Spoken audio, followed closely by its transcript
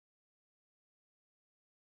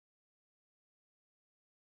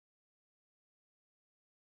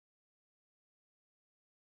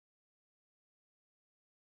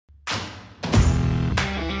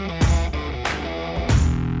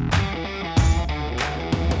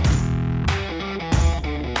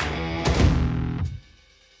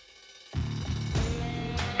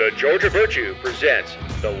The Georgia Virtue presents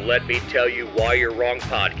the Let Me Tell You Why You're Wrong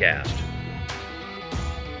podcast.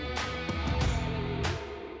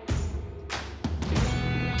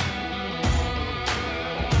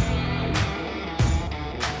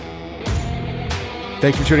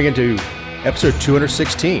 Thank you for tuning into episode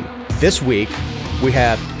 216. This week, we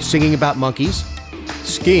have singing about monkeys,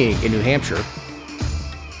 skiing in New Hampshire,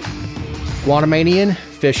 Guanamanian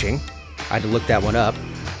fishing, I had to look that one up,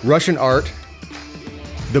 Russian art,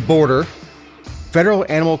 the border, federal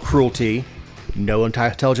animal cruelty, no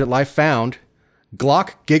intelligent life found,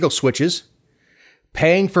 Glock giggle switches,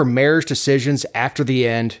 paying for mayor's decisions after the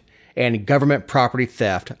end, and government property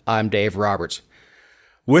theft. I'm Dave Roberts.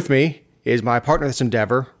 With me is my partner in this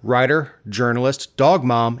endeavor, writer, journalist, dog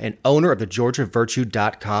mom, and owner of the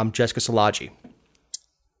GeorgiaVirtue.com, Jessica Szilagyi.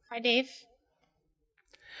 Hi, Dave.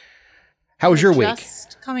 How was your week?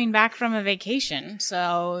 Just coming back from a vacation,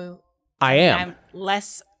 so I am. I'm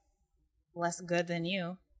less good than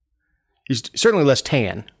you. He's certainly less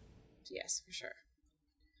tan. Yes, for sure.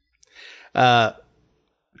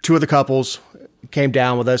 Two of the couples came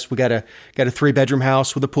down with us. We got a 3-bedroom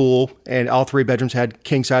house with a pool, and all 3 bedrooms had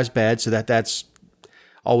king-size beds, so that's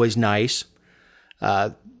always nice.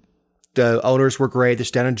 The owners were great.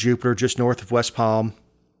 This down in Jupiter, just north of West Palm.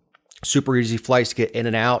 Super easy flights to get in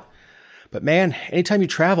and out. But man, anytime you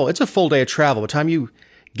travel, it's a full day of travel. By the time you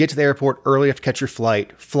get to the airport early enough to catch your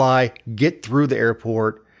flight, fly, get through the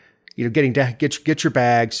airport, getting down, get your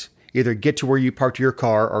bags, either get to where you parked your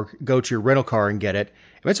car or go to your rental car and get it.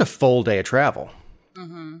 I mean, it's a full day of travel.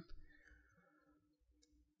 Mm-hmm.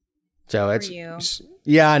 So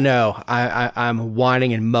yeah, I know. I'm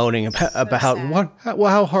whining and moaning about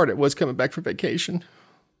how hard it was coming back from vacation.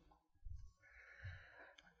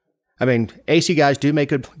 I mean, AC guys do make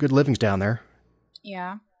good livings down there.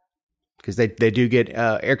 Yeah. Because they do get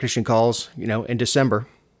air conditioning calls, in December.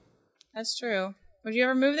 That's true. Would you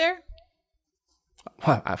ever move there?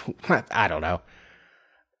 I don't know.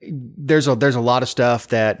 There's a lot of stuff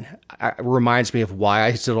that reminds me of why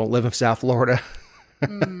I still don't live in South Florida.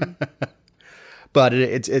 But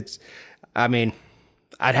it's. I mean,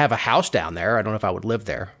 I'd have a house down there. I don't know if I would live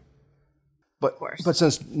there. But, of course. But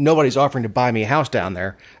since nobody's offering to buy me a house down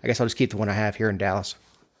there, I guess I'll just keep the one I have here in Dallas.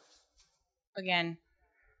 Again,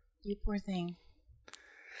 you poor thing.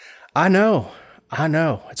 I know.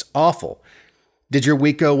 It's awful. Did your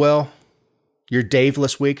week go well? Your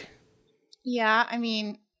Daveless week? Yeah, I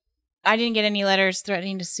mean, I didn't get any letters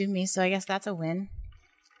threatening to sue me, so I guess that's a win.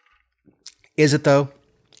 Is it, though?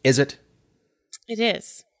 Is it? It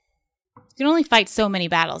is. You can only fight so many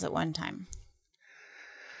battles at one time.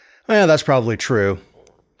 Well, that's probably true.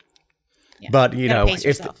 Yeah, but,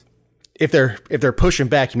 if they're pushing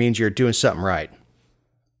back, it means you're doing something right.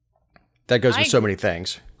 That goes with so many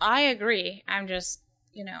things. I agree. I'm just,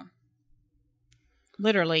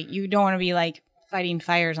 literally, you don't want to be fighting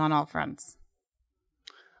fires on all fronts.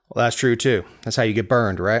 Well, that's true too. That's how you get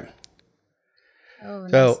burned, right? Oh,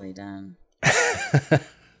 nicely done.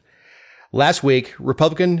 Last week,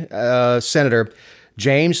 Republican Senator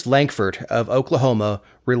James Lankford of Oklahoma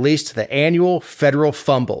released the annual federal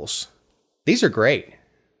Fumbles. These are great.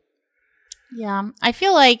 Yeah, I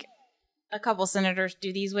feel like a couple senators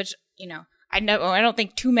do these, which I don't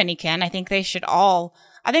think too many can. I think they should all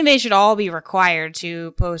be required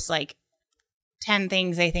to post 10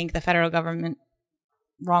 things they think the federal government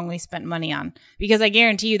wrongly spent money on. Because I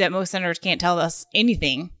guarantee you that most senators can't tell us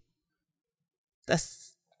anything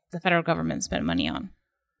the federal government spent money on.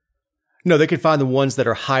 No, they can find the ones that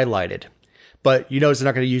are highlighted. But they're not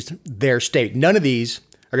going to use their state. None of these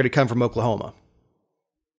are going to come from Oklahoma.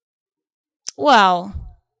 Well,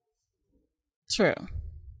 true.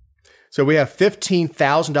 So we have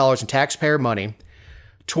 $15,000 in taxpayer money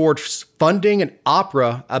towards funding an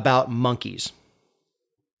opera about monkeys.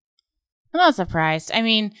 I'm not surprised. I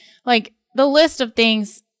mean, the list of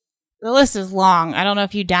things, the list is long. I don't know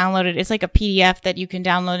if you downloaded it. It's like a PDF that you can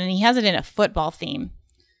download, and he has it in a football theme.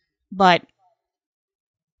 But,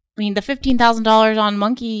 I mean, the $15,000 on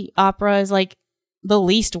monkey opera is the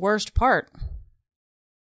least worst part.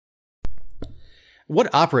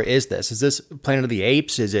 What opera is this? Is this Planet of the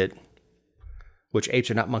Apes? Is it... Which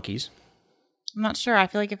apes are not monkeys? I'm not sure. I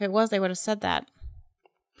feel like if it was, they would have said that.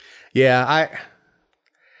 Yeah,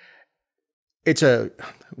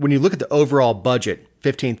 when you look at the overall budget,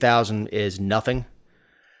 $15,000 is nothing.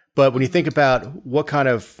 But when you think about what kind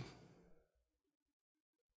of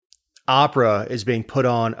opera is being put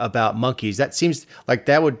on about monkeys, that seems like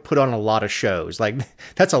that would put on a lot of shows.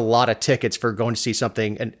 That's a lot of tickets for going to see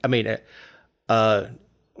something. And I mean,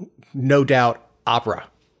 no doubt opera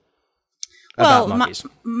about monkeys.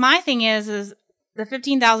 My thing is the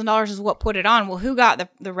 $15,000 is what put it on. Well, who got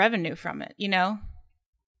the revenue from it, you know?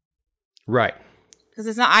 Right. Because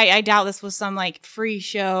it's not, I doubt this was some like free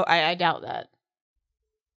show. I doubt that.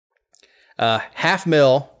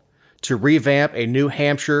 $500,000 to revamp a New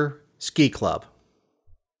Hampshire ski club.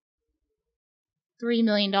 $3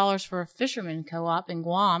 million for a fisherman co-op in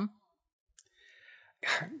Guam.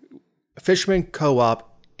 Fisherman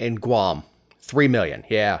co-op in Guam. $3 million.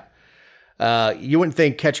 Yeah. You wouldn't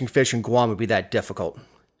think catching fish in Guam would be that difficult.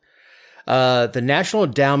 The National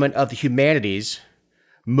Endowment of the Humanities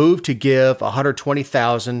moved to give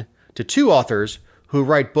 $120,000 to 2 authors who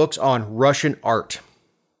write books on Russian art.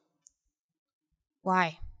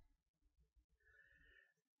 Why?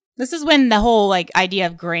 This is when the whole like idea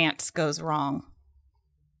of grants goes wrong.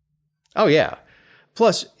 Oh, yeah.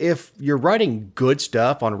 Plus, if you're writing good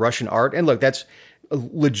stuff on Russian art, and look, that's a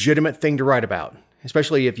legitimate thing to write about,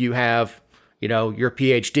 especially if you have, you know, your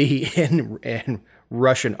PhD in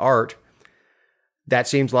Russian art. That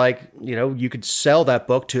seems like, you know, you could sell that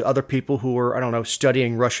book to other people who are, I don't know,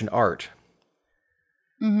 studying Russian art.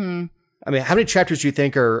 Mm-hmm. I mean, how many chapters do you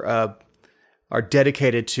think are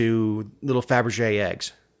dedicated to little Fabergé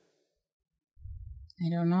eggs? I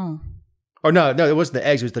don't know. Oh, no, it wasn't the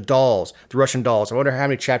eggs. It was the dolls, the Russian dolls. I wonder how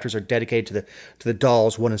many chapters are dedicated to the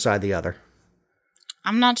dolls, one inside the other.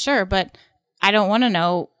 I'm not sure, but I don't want to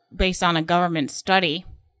know based on a government study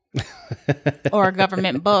or a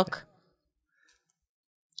government book.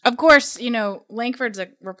 Of course, you know, Langford's a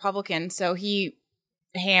Republican, so he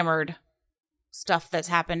hammered stuff that's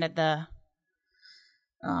happened at the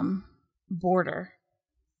border.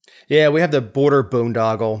 Yeah, we have the border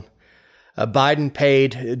boondoggle. Biden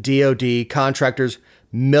paid DOD contractors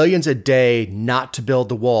millions a day not to build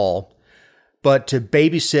the wall, but to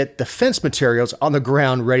babysit the fence materials on the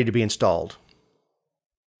ground ready to be installed.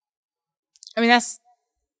 I mean, that's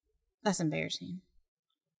embarrassing.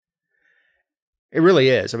 It really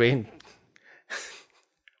is. I mean,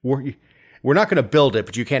 we're not going to build it,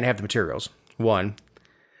 but you can't have the materials. One.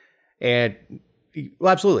 And,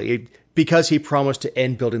 well, absolutely. Because he promised to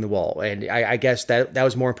end building the wall. And I guess that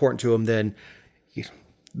was more important to him than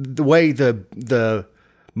the way the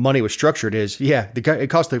money was structured is, yeah, it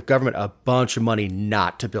cost the government a bunch of money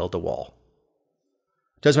not to build the wall.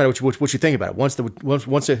 Doesn't matter what you think about it. Once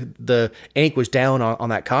the ink was down on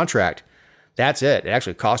that contract, that's it. It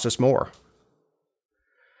actually cost us more.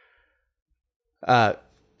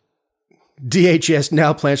 DHS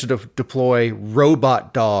now plans to deploy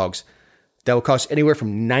robot dogs that will cost anywhere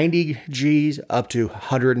from 90 G's up to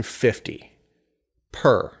 150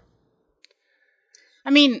 per. I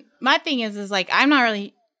mean, my thing is like, I'm not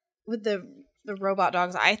really with the robot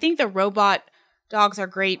dogs. I think the robot dogs are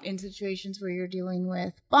great in situations where you're dealing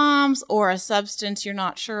with bombs or a substance you're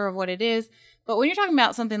not sure of what it is. But when you're talking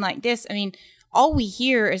about something like this, I mean, all we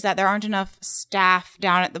hear is that there aren't enough staff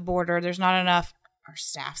down at the border. There's not enough, or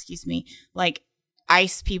staff, excuse me, like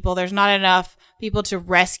ICE people. There's not enough people to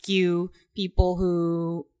rescue people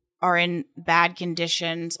who are in bad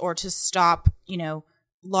conditions or to stop, you know,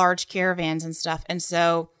 large caravans and stuff. And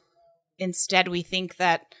so instead we think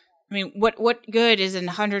that, I mean, what good is an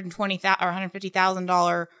 $120,000 or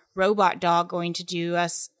 $150,000 robot dog going to do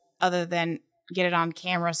us other than get it on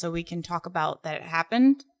camera so we can talk about that it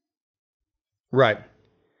happened? Right.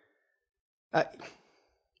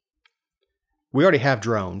 We already have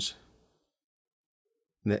drones,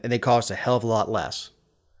 and they cost a hell of a lot less.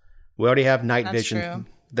 We already have night That's vision true.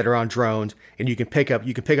 that are on drones, and you can pick up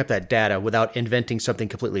that data without inventing something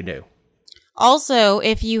completely new. Also,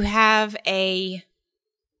 if you have a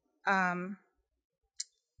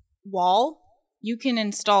wall, you can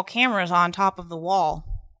install cameras on top of the wall.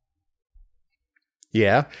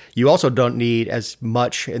 Yeah. You also don't need as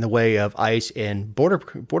much in the way of ICE and border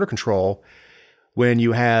control when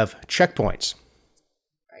you have checkpoints.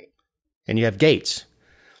 Right. And you have gates.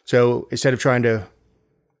 So instead of trying to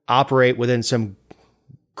operate within some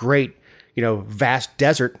great, vast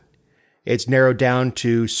desert, it's narrowed down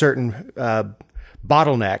to certain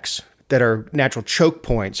bottlenecks that are natural choke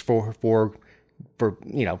points for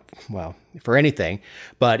anything.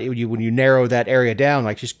 But when you narrow that area down,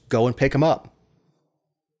 like just go and pick them up.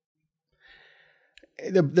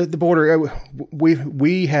 The border,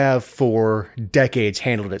 we have for decades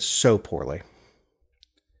handled it so poorly.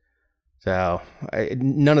 So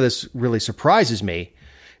none of this really surprises me.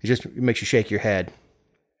 It just makes you shake your head.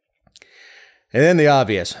 And then the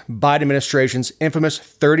obvious, Biden administration's infamous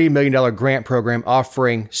 $30 million grant program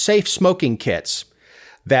offering safe smoking kits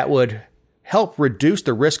that would help reduce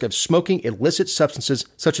the risk of smoking illicit substances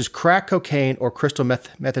such as crack cocaine or crystal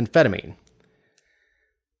methamphetamine.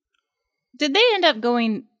 Did they end up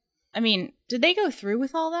going I mean, did they go through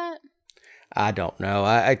with all that? I don't know.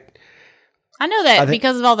 I know that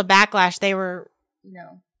because of all the backlash, they were,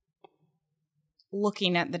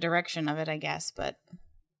 looking at the direction of it, I guess. But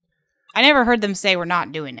I never heard them say we're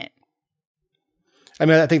not doing it. I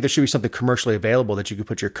mean, I think there should be something commercially available that you could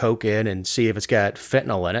put your Coke in and see if it's got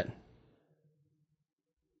fentanyl in it.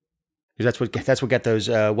 Because that's what got those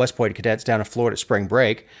West Point cadets down in Florida at spring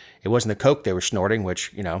break. It wasn't the Coke they were snorting,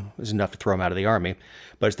 which, was enough to throw them out of the Army.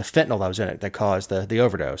 But it's the fentanyl that was in it that caused the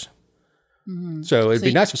overdose. Mm-hmm. So it'd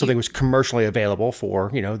be nice if something was commercially available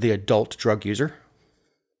for, the adult drug user.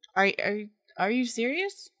 Are you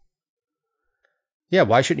serious? Yeah,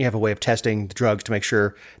 why shouldn't you have a way of testing the drugs to make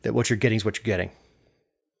sure that what you're getting is what you're getting?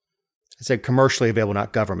 It said commercially available,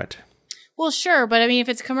 not government. Well, sure, but I mean, if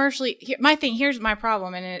it's commercially, here's my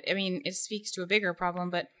problem, and it speaks to a bigger problem,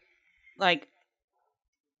 but like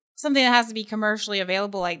something that has to be commercially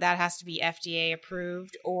available like that has to be FDA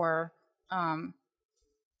approved, or,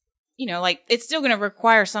 like it's still going to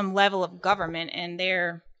require some level of government, and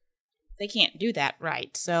they can't do that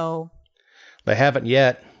right. So they haven't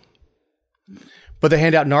yet, but they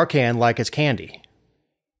hand out Narcan like it's candy.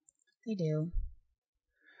 They do.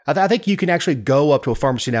 I think you can actually go up to a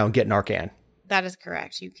pharmacy now and get Narcan. That is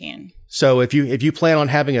correct. You can. So if you plan on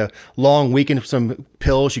having a long weekend with some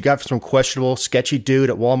pills you got from some questionable, sketchy dude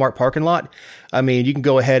at Walmart parking lot, I mean, you can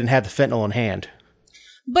go ahead and have the fentanyl in hand.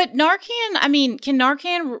 But Narcan, can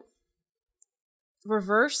Narcan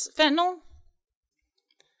reverse fentanyl?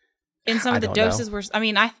 In some of the doses where,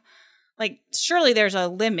 surely there's a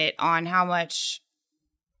limit on how much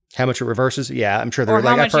it reverses. Yeah, I'm sure there. Or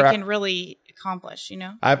how much it can really accomplish.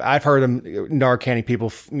 I've heard them Narcanning people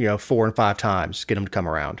 4 and 5 times, get them to come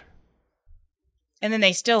around, and then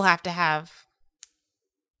they still have to have.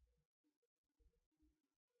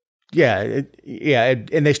 Yeah,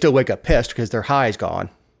 and they still wake up pissed because their high is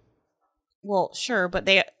gone. Well, sure, but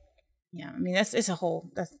that's a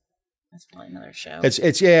whole that's probably another show.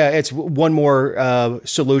 It's one more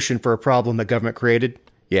solution for a problem that government created.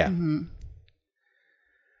 Yeah. Mm-hmm.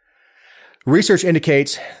 Research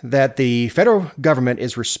indicates that the federal government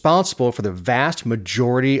is responsible for the vast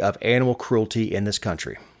majority of animal cruelty in this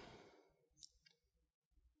country.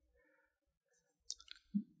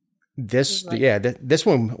 This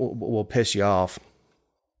one will piss you off.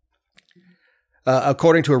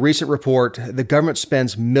 According to a recent report, the government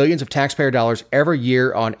spends millions of taxpayer dollars every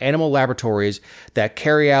year on animal laboratories that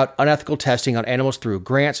carry out unethical testing on animals through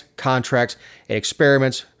grants, contracts, and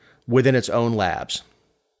experiments within its own labs.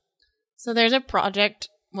 So there's a project,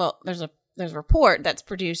 there's a report that's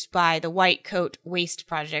produced by the White Coat Waste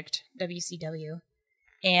Project, WCW,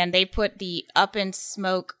 and they put the Up in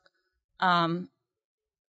Smoke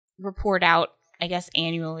report out, I guess,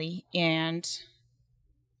 annually, and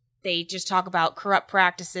they just talk about corrupt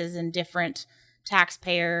practices and different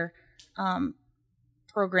taxpayer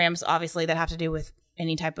programs, obviously, that have to do with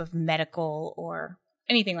any type of medical or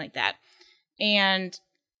anything like that. And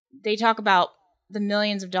they talk about the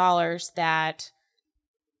millions of dollars that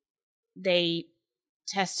they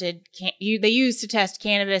used to test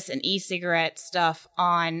cannabis and e-cigarette stuff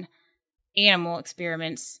on animal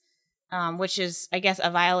experiments, which is, I guess,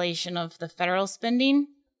 a violation of the federal spending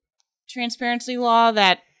transparency law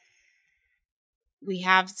that we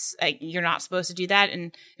have. You're not supposed to do that.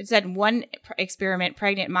 And it said one experiment,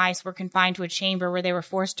 pregnant mice were confined to a chamber where they were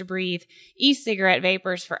forced to breathe e-cigarette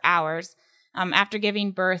vapors for hours. After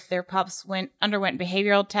giving birth, their pups underwent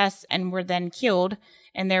behavioral tests and were then killed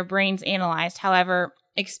and their brains analyzed. However,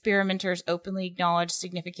 experimenters openly acknowledged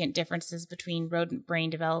significant differences between rodent brain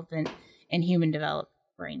development and human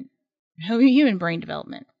brain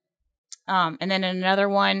development. And then in another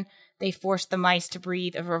one, they forced the mice to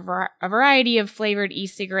breathe a variety of flavored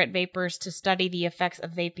e-cigarette vapors to study the effects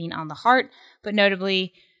of vaping on the heart. But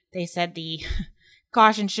notably, they said the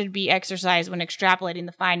caution should be exercised when extrapolating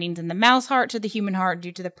the findings in the mouse heart to the human heart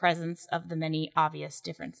due to the presence of the many obvious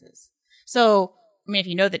differences. So, I mean, if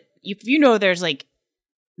you know there's like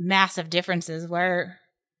massive differences, why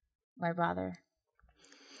bother?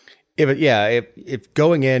 If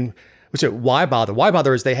going in, why bother? Why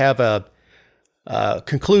bother is they have a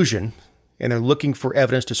conclusion and they're looking for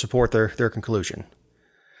evidence to support their conclusion.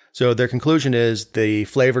 So their conclusion is the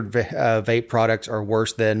flavored vape products are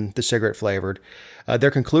worse than the cigarette flavored.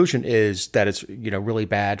 Their conclusion is that it's really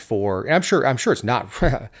bad for. And I'm sure it's not.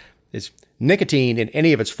 It's nicotine in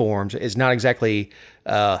any of its forms is not exactly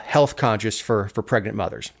health conscious for pregnant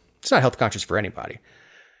mothers. It's not health conscious for anybody,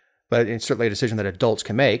 but it's certainly a decision that adults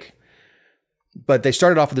can make. But they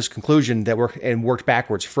started off with this conclusion that worked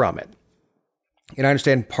backwards from it. And I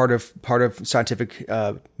understand part of scientific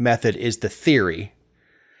method is the theory.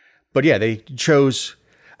 But yeah, they chose.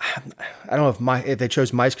 I don't know if they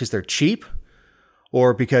chose mice because they're cheap,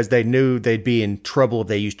 or because they knew they'd be in trouble if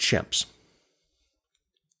they used chimps.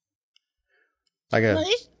 Well,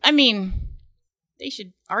 they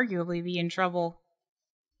should arguably be in trouble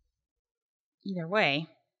either way.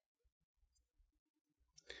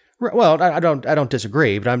 Well, I don't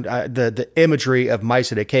disagree, but the imagery of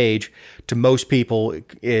mice in a cage to most people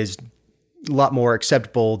is a lot more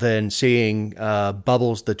acceptable than seeing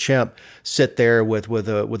Bubbles the chimp sit there with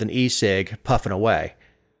an e-cig puffing away.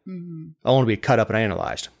 Mm-hmm. I want to be cut up and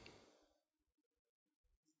analyzed.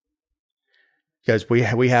 Because we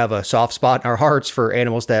have a soft spot in our hearts for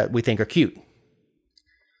animals that we think are cute.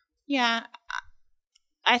 Yeah,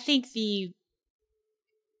 I think we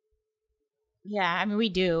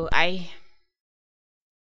do.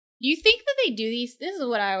 Do you think that they do these? This is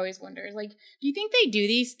what I always wonder. Is like, do you think they do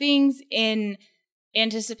these things in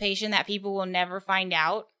anticipation that people will never find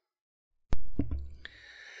out?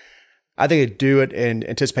 I think they do it in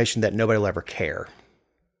anticipation that nobody will ever care.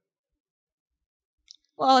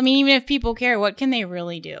 Well, I mean, even if people care, what can they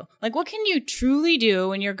really do? Like, what can you truly do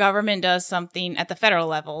when your government does something at the federal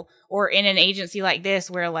level or in an agency like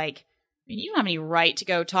this where, like, you don't have any right to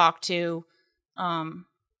go talk to, oh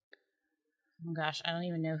gosh, I don't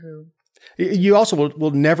even know who. You also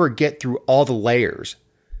will never get through all the layers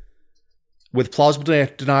with plausible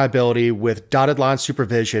deniability, with dotted line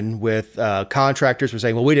supervision, with contractors were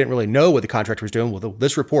saying, well, we didn't really know what the contractor was doing. Well,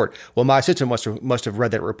 this report, well, my assistant must have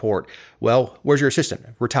read that report. Well, where's your assistant?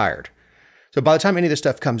 Retired. So by the time any of this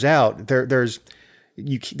stuff comes out, there's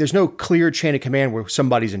no clear chain of command where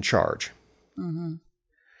somebody's in charge. Mm-hmm.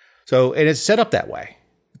 So, and it's set up that way.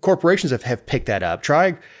 Corporations have picked that up.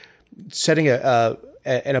 Try setting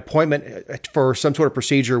an appointment for some sort of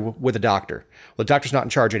procedure with a doctor. Well, the doctor's not in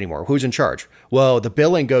charge anymore. Who's in charge? Well, the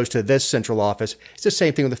billing goes to this central office. It's the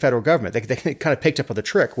same thing with the federal government. They kind of picked up on the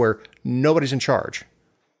trick where nobody's in charge.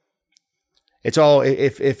 It's all,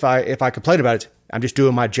 if I complain about it, I'm just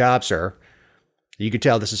doing my job, sir. You can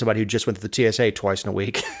tell this is somebody who just went to the TSA twice in a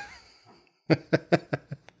week.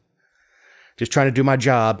 Just trying to do my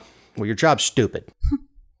job. Well, your job's stupid.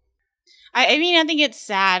 I mean, I think it's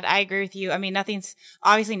sad. I agree with you. I mean, nothing's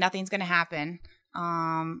going to happen.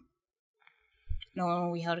 No one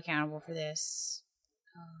will be held accountable for this.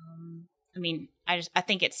 I mean, I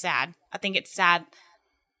think it's sad. I think it's sad.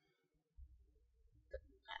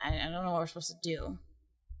 I don't know what we're supposed to do.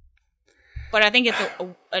 But I think it's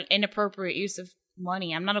an inappropriate use of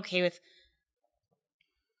money. I'm not okay with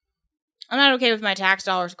my tax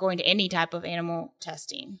dollars going to any type of animal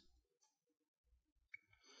testing.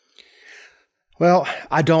 Well,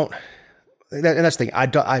 I don't, and that's the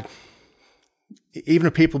thing. Even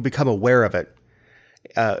if people become aware of it,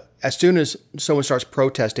 as soon as someone starts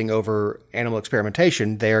protesting over animal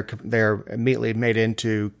experimentation, they're immediately made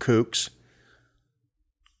into kooks.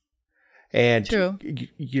 And true.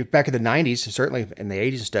 Back in the 90s, certainly in the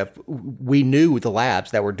 80s and stuff, we knew the labs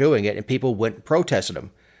that were doing it, and people went and protested them.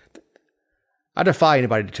 I defy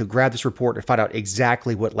anybody to grab this report and find out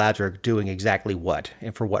exactly what labs are doing exactly what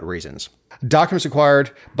and for what reasons. Documents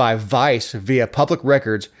acquired by Vice via public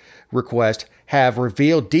records request have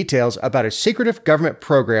revealed details about a secretive government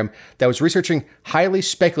program that was researching highly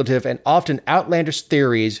speculative and often outlandish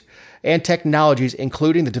theories and technologies,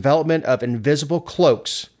 including the development of invisibility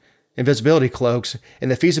cloaks, and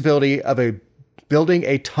the feasibility of building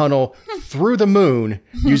a tunnel through the moon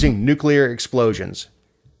using nuclear explosions.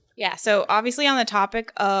 Yeah, so obviously on the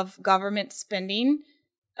topic of government spending,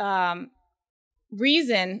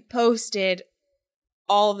 Reason posted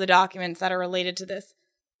all of the documents that are related to this.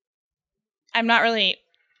 I'm not really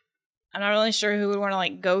sure who would want to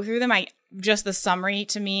go through them. Just the summary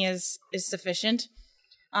to me is sufficient.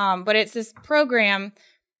 But it's this program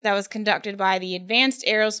that was conducted by the Advanced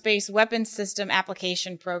Aerospace Weapons System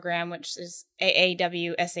Application Program, which is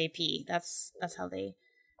AAWSAP. That's how they.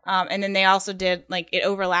 And then they also did, it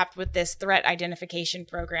overlapped with this threat identification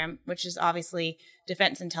program, which is obviously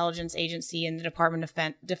Defense Intelligence Agency and the Department of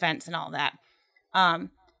Defense and all that.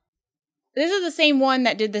 This is the same one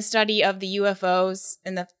that did the study of the UFOs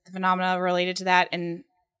and the phenomena related to that in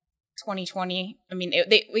 2020. I mean,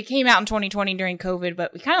 we came out in 2020 during COVID,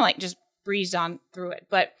 but we kind of just breezed on through it.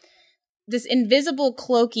 But this invisible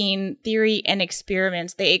cloaking theory and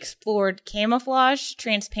experiments, they explored camouflage,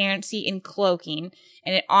 transparency, and cloaking,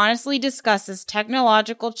 and it honestly discusses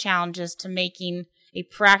technological challenges to making a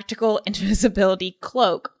practical invisibility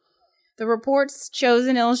cloak. The report's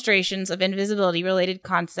chosen illustrations of invisibility-related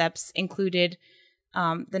concepts included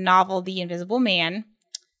the novel The Invisible Man,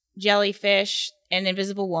 Jellyfish, An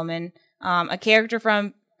Invisible Woman, a character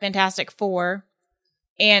from Fantastic Four,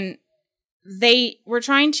 And they were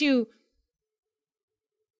trying to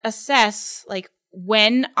assess, like,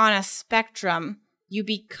 when on a spectrum you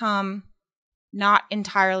become not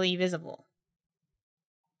entirely visible.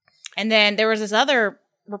 And then there was this other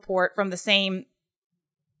report from the same,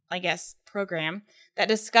 I guess, program that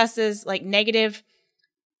discusses, like, negative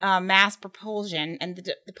mass propulsion and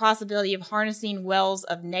the possibility of harnessing wells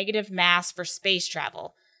of negative mass for space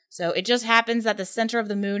travel. So it just happens that the center of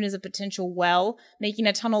the moon is a potential well, making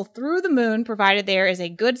a tunnel through the moon provided there is a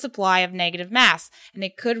good supply of negative mass, and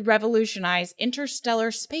it could revolutionize interstellar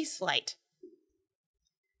spaceflight.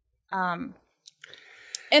 And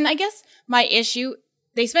I guess my issue,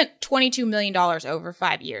 they spent $22 million over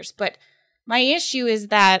 5 years, but my issue is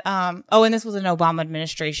that, and this was an Obama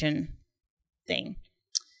administration thing.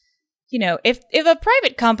 You know, if a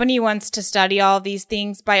private company wants to study all these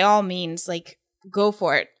things, by all means, like, go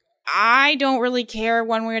for it. I don't really care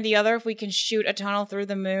one way or the other if we can shoot a tunnel through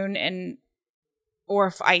the moon or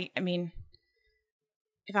if I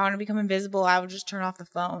want to become invisible, I would just turn off the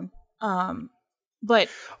phone. But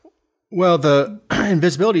the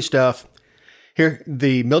invisibility stuff here,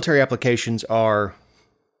 the military applications are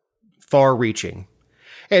far-reaching,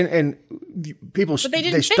 and people. But they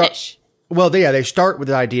didn't finish. They start with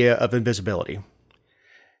the idea of invisibility,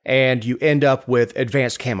 and you end up with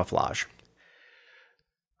advanced camouflage,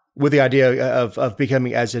 with the idea of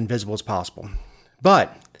becoming as invisible as possible.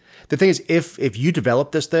 But the thing is, if you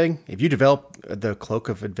develop this thing, if you develop the cloak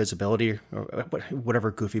of invisibility, or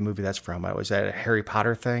whatever goofy movie that's from, was that a Harry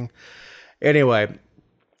Potter thing? Anyway,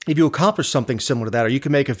 if you accomplish something similar to that, or you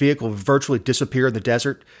can make a vehicle virtually disappear in the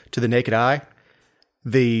desert to the naked eye,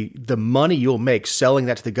 the money you'll make selling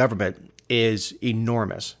that to the government is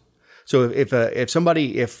enormous. So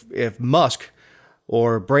if Musk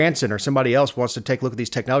or Branson or somebody else wants to take a look at these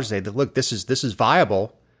technologies and say, look, this is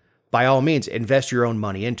viable, by all means, invest your own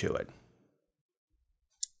money into it.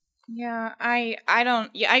 Yeah, I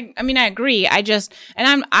agree.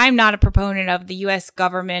 I'm not a proponent of the U.S.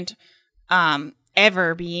 government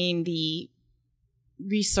ever being the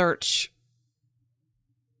research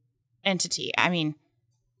entity. I mean,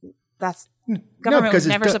 that's government was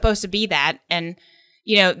never supposed to be that. And,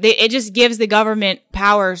 you know, it just gives the government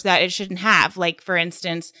powers that it shouldn't have. Like, for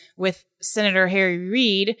instance, with Senator Harry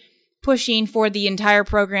Reid pushing for the entire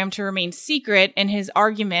program to remain secret. And his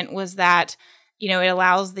argument was that, you know, it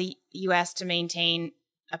allows the U.S. to maintain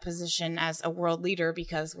a position as a world leader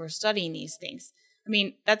because we're studying these things. I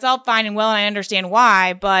mean, that's all fine and well, and I understand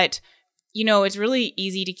why, but, you know, it's really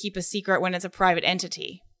easy to keep a secret when it's a private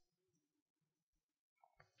entity.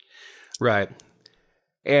 Right.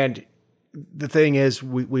 And the thing is,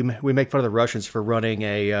 we make fun of the Russians for running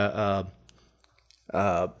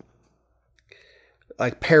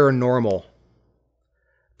like paranormal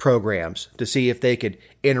programs to see if they could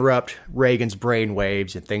interrupt Reagan's brain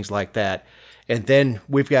waves and things like that. And then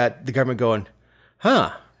we've got the government going,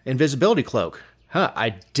 invisibility cloak.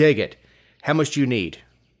 I dig it. How much do you need?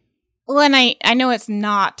 Well, and I know it's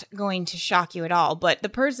not going to shock you at all, but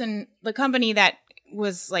the company that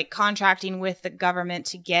was, like, contracting with the government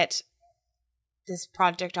to get this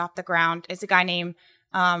project off the ground is a guy named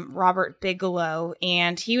Robert Bigelow,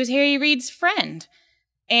 and he was Harry Reid's friend.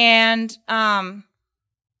 And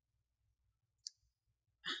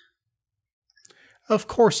of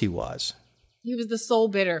course he was. He was the sole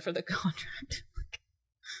bidder for the contract.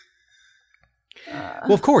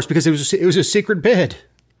 Well, of course, because it was a secret bid.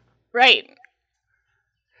 Right.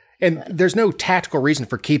 And there's no tactical reason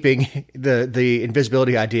for keeping the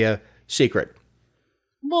invisibility idea secret.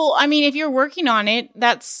 Well, I mean, if you're working on it,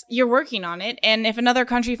 you're working on it. And if another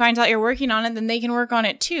country finds out you're working on it, then they can work on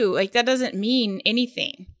it too. Like, that doesn't mean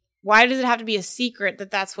anything. Why does it have to be a secret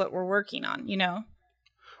that that's what we're working on, you know?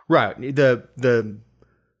 Right. The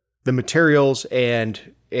materials and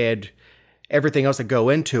everything else that go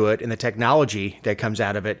into it and the technology that comes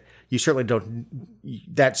out of it, you certainly don't,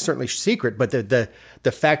 that's certainly secret, but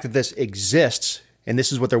the fact that this exists and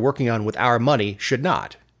this is what they're working on with our money should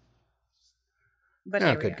not.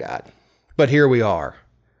 But good God. But here we are.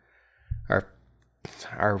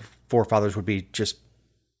 Our forefathers would be just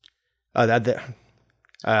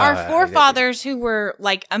our forefathers who were,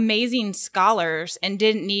 like, amazing scholars and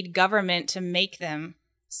didn't need government to make them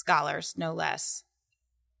scholars, no less.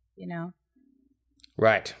 You know?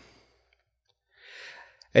 Right.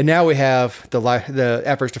 And now we have the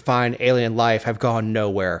efforts to find alien life have gone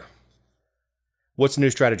nowhere. What's the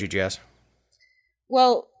new strategy, Jess?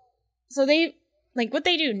 Well, so they, like, what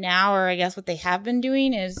they do now, or I guess what they have been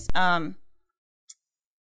doing, is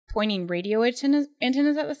pointing radio antennas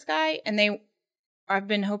at the sky, and I've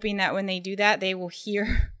been hoping that when they do that, they will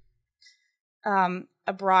hear a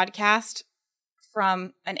a broadcast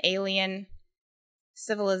from an alien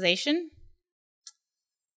civilization.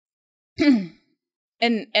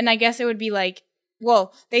 and I guess it would be like,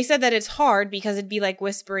 well, they said that it's hard because it'd be like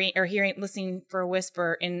whispering or listening for a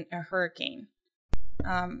whisper in a hurricane.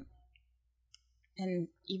 And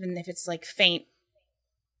even if it's like faint,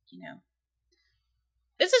 you know.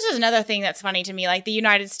 This is just another thing that's funny to me. Like the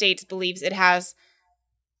United States believes it has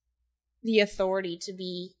the authority to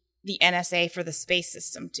be the NSA for the space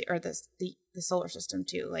system too, or the solar system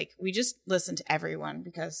too. Like we just listen to everyone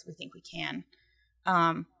because we think we can.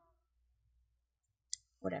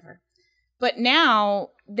 Whatever. But now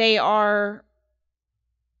they are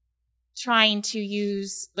trying to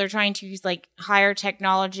use like higher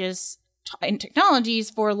technologies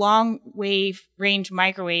for long wave range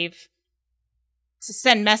microwave to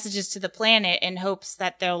send messages to the planet in hopes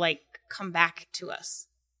that they'll like come back to us.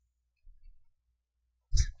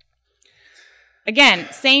 Again,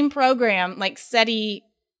 same program, like SETI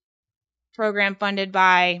program funded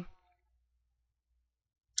by,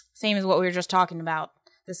 same as what we were just talking about.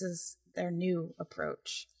 This is their new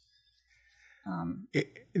approach.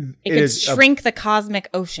 It could shrink the cosmic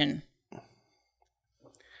ocean.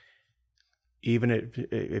 Even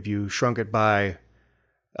if you shrunk it by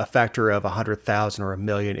a factor of 100,000 or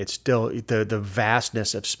 1,000,000, it's still the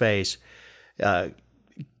vastness of space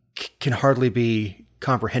can hardly be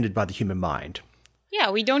comprehended by the human mind. Yeah,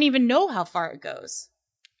 we don't even know how far it goes.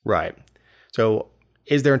 Right. So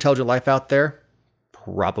is there intelligent life out there?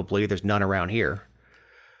 Probably. There's none around here.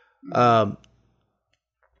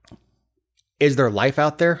 Is there life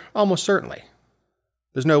out there? Almost certainly.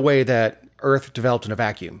 There's no way that Earth developed in a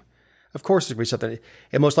vacuum. Of course there's going to be something.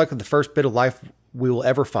 And most likely the first bit of life we will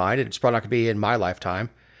ever find, and it's probably not going to be in my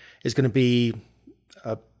lifetime, is going to be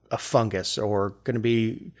a fungus or going to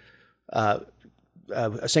be a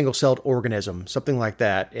single-celled organism, something like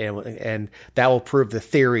that. And that will prove the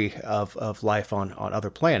theory of life on other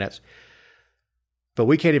planets. But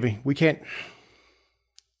we can't,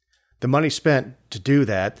 the money spent to do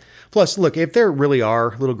that. Plus, look, if there really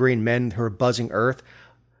are little green men who are buzzing Earth,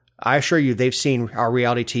 I assure you they've seen our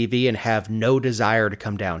reality TV and have no desire to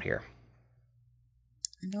come down here.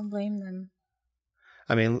 I don't blame them.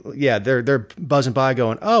 I mean, yeah, they're buzzing by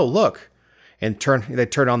going, oh, look. And they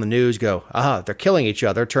turn on the news, go, they're killing each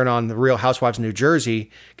other. Turn on the Real Housewives of New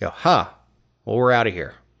Jersey, go, well, we're out of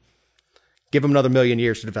here. Give them another 1,000,000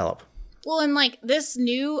 years to develop. Well, and like this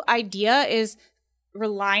new idea is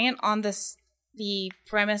reliant on the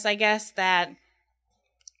premise, I guess, that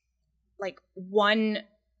like one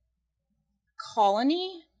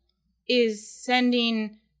colony is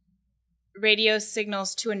sending radio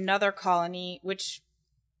signals to another colony, which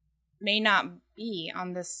may not be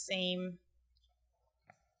on the same.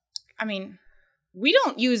 I mean, we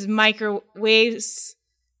don't use microwaves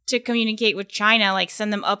to communicate with China, like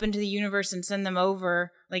send them up into the universe and send them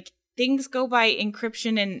over. Like things go by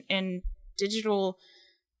encryption and digital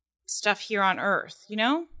stuff here on Earth, you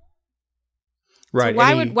know? Right. So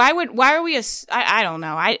why are we I don't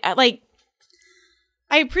know. I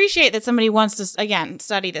appreciate that somebody wants to, again,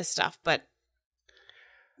 study this stuff, but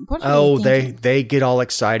what are they thinking? They get all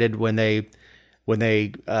excited when they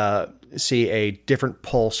see a different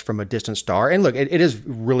pulse from a distant star. And look, it is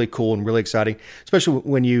really cool and really exciting, especially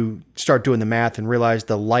when you start doing the math and realize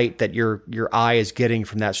the light that your eye is getting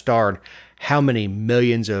from that star and how many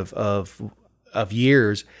millions of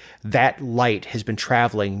years that light has been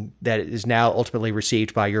traveling that is now ultimately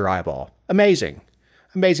received by your eyeball. Amazing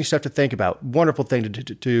stuff to think about. Wonderful thing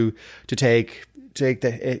to take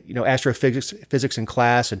the astrophysics in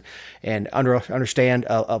class and understand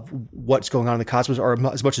of what's going on in the cosmos, or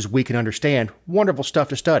as much as we can understand. Wonderful stuff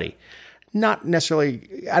to study. Not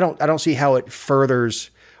necessarily. I don't see how it furthers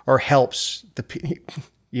or helps the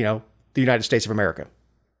United States of America.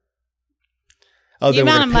 The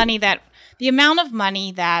amount of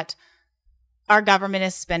money that our government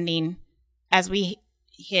is spending as we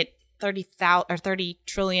hit $30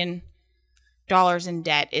 trillion in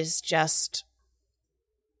debt is just.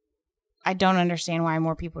 I don't understand why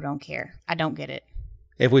more people don't care. I don't get it.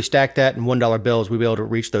 If we stack that in $1 bills, we'll be able to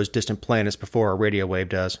reach those distant planets before our radio wave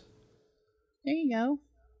does. There you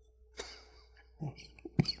go.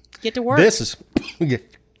 Get to work.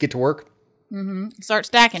 Get to work. Mm-hmm. Start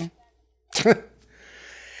stacking.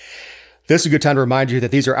 This is a good time to remind you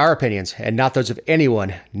that these are our opinions and not those of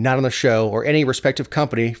anyone not on the show or any respective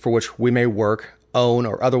company for which we may work, own,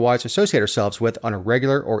 or otherwise associate ourselves with on a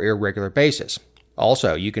regular or irregular basis.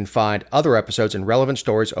 Also, you can find other episodes and relevant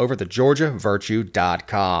stories over at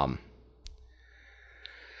thegeorgiavirtue.com.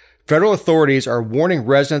 Federal authorities are warning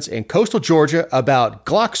residents in coastal Georgia about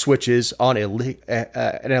Glock switches on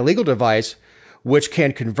an illegal device which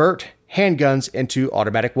can convert handguns into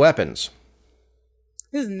automatic weapons.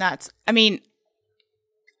 This is nuts. I mean,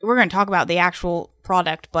 we're going to talk about the actual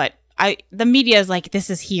product, but the media is like, this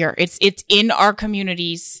is here. It's in our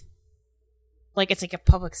communities. Like, it's like a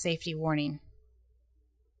public safety warning.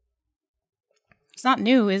 It's not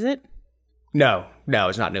new, is it? No,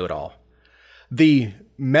 it's not new at all. The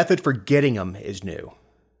method for getting them is new.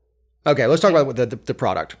 Okay, let's talk about the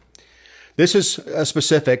product. This is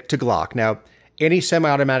specific to Glock. Now, any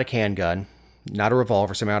semi-automatic handgun, not a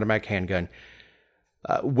revolver, semi-automatic handgun,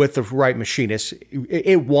 with the right machinist,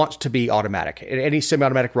 it wants to be automatic. In any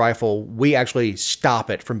semi-automatic rifle, we actually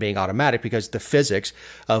stop it from being automatic because the physics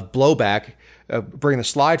of blowback, bringing the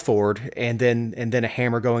slide forward, and then a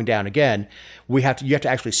hammer going down again, you have to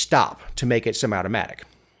actually stop to make it semi-automatic.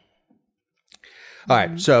 All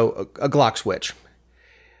right, so a Glock switch.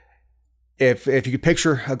 If you could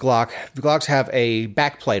picture a Glock, the Glocks have a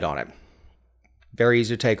back plate on it. Very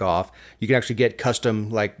easy to take off. You can actually get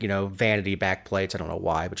custom, vanity back plates. I don't know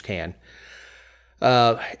why, but you can.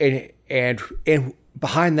 And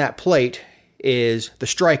behind that plate is the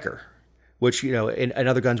striker, which, in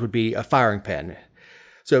other guns would be a firing pin.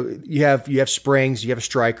 So you have springs, you have a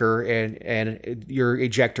striker, and your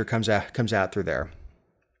ejector comes out through there.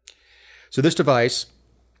 So this device,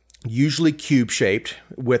 usually cube shaped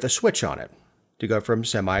with a switch on it to go from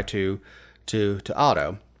semi to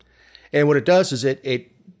auto. And what it does is it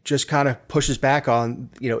just kind of pushes back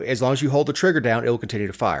on, as long as you hold the trigger down, it will continue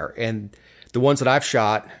to fire. And the ones that I've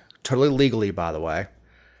shot, totally legally, by the way,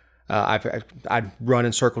 I've run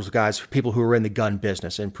in circles with guys, people who are in the gun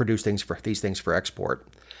business and produce these things for export.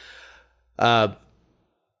 Because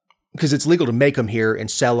it's legal to make them here and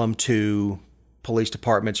sell them to police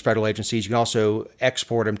departments, federal agencies. You can also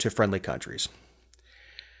export them to friendly countries.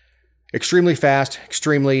 Extremely fast,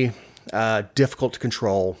 extremely difficult to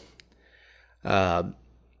control. They're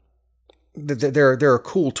a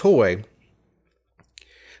cool toy,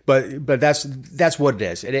 but that's what it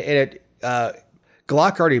is.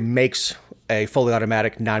 Glock already makes a fully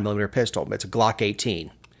automatic 9mm pistol. It's a Glock 18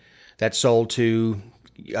 that's sold to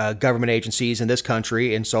government agencies in this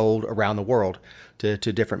country and sold around the world to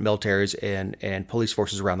different militaries and police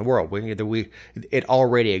forces around the world. It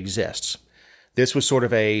already exists. This was sort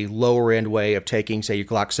of a lower end way of taking, say, your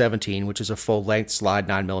Glock 17, which is a full length slide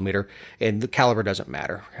 9mm, and the caliber doesn't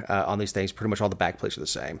matter on these things. Pretty much all the back plates are the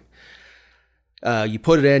same. You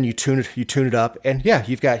put it in, you tune it up, and yeah,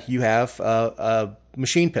 you have a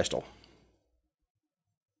machine pistol.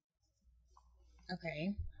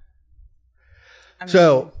 Okay.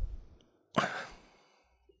 So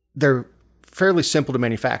they're fairly simple to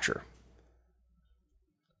manufacture.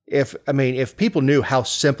 If people knew how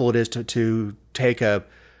simple it is to take to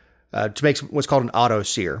make what's called an auto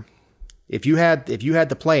sear, if you had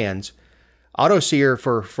the plans, auto sear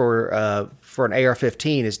for an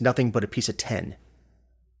AR-15 is nothing but a piece of tin.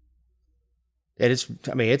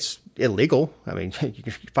 It's illegal. You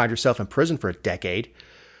can find yourself in prison for a decade,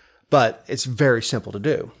 but it's very simple to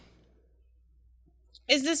do.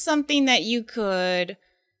 Is this something that you could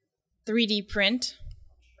 3D print?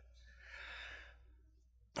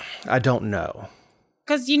 I don't know.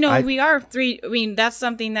 Because, that's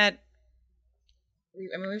something that,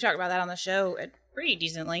 we've talked about that on the show at pretty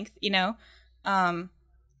decent length,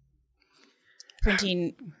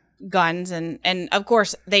 printing guns. And of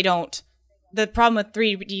course, they don't. The problem with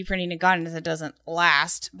 3D printing a gun is it doesn't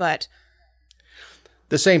last, but.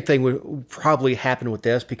 The same thing would probably happen with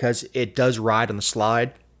this because it does ride on the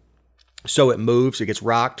slide. So it moves, it gets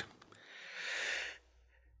rocked.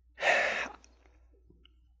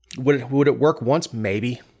 Would it work once?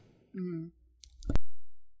 Maybe. Mm-hmm.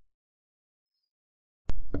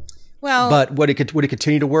 Well, but would it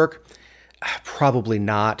continue to work? Probably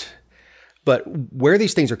not. But where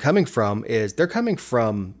these things are coming from is they're coming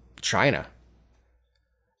from China,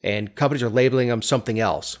 and companies are labeling them something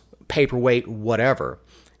else, paperweight, whatever,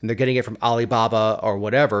 and they're getting it from Alibaba or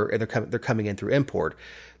whatever, and they're coming in through import.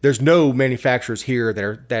 There's no manufacturers here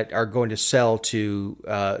that are going to sell to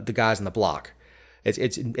the guys on the block.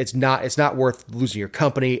 It's not worth losing your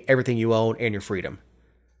company, everything you own, and your freedom.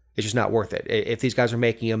 It's just not worth it. If these guys are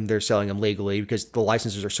making them, they're selling them legally because the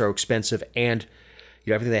licenses are so expensive, and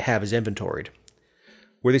everything they have is inventoried.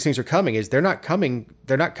 Where these things are coming is they're not coming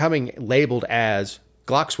labeled as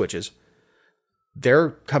Glock switches. They're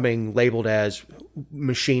coming labeled as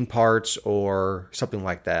machine parts or something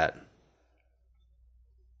like that.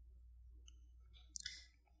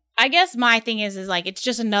 I guess my thing is like it's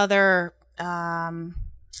just another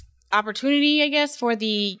opportunity, I guess, for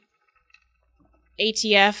the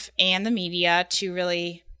ATF and the media to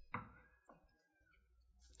really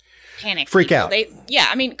panic. Freak people. out.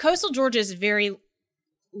 I mean, coastal Georgia is very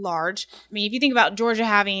large. I mean, if you think about Georgia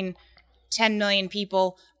having 10 million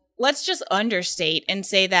people, let's just understate and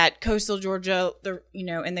say that coastal Georgia,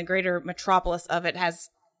 in the greater metropolis of it, has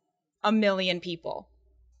 1 million people.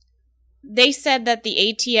 They said that the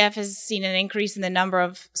ATF has seen an increase in the number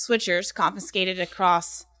of switchers confiscated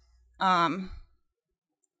across the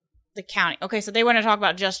county. Okay, so they want to talk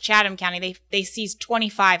about just Chatham County. They seized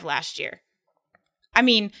 25 last year. I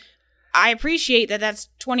mean, I appreciate that that's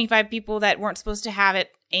 25 people that weren't supposed to have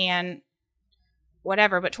it and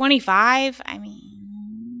whatever, but 25, I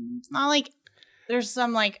mean, it's not like there's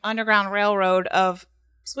some like underground railroad of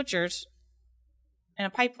switchers in a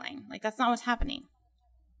pipeline. Like, that's not what's happening.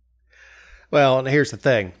 Well, and here's the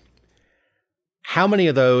thing. How many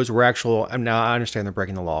of those were actual, now I understand they're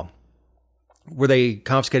breaking the law. Were they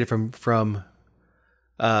confiscated from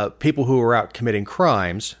people who were out committing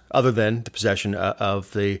crimes other than the possession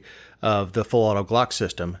of the full auto Glock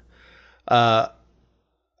system?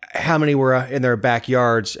 How many were in their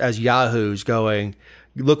backyards as yahoos going,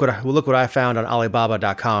 look what I found on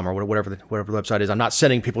Alibaba.com or whatever the website is. I'm not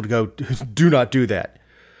sending people to go, do not do that.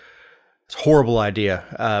 It's a horrible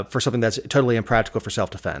idea for something that's totally impractical for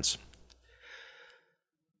self-defense.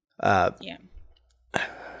 Yeah.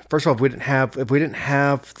 First of all, if we didn't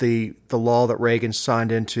have the law that Reagan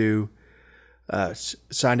signed into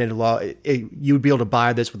law, you would be able to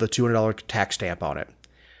buy this with a $200 tax stamp on it.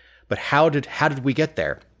 But how did we get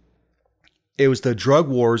there? It was the drug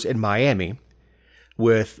wars in Miami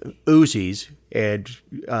with Uzis and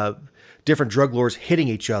different drug lords hitting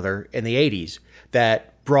each other in the 80s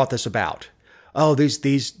that brought this about. Oh,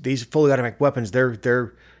 these fully automatic weapons,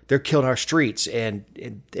 they're killing our streets, and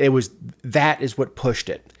that is what pushed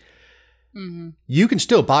it. Mm-hmm. You can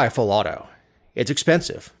still buy a full auto. It's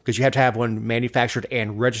expensive because you have to have one manufactured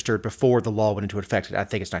and registered before the law went into effect. I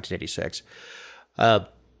think it's 1986.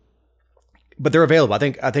 But they're available. I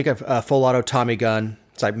think a full auto Tommy gun.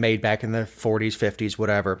 It's like made back in the 40s, 50s,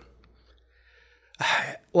 whatever.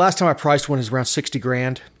 Last time I priced one is around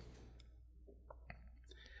 $60,000.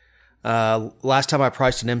 Last time I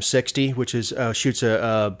priced an M60, which is shoots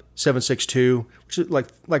a 7.62, which is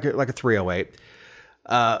like a 308.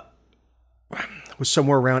 Was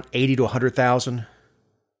somewhere around 80 to 100,000. I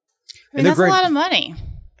mean, that's a lot of money.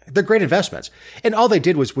 They're great investments, and all they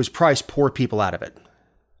did was price poor people out of it.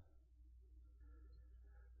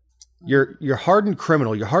 Your hardened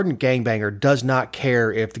criminal, your hardened gangbanger does not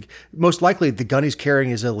care if most likely the gun he's carrying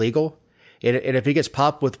is illegal, and if he gets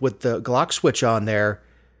popped with the Glock switch on there,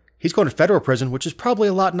 he's going to federal prison, which is probably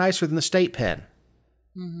a lot nicer than the state pen.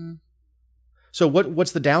 Mm-hmm. So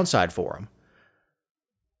what's the downside for him?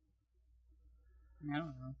 I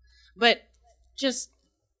don't know, but just.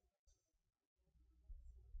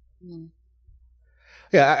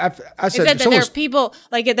 Yeah, I said that there are people,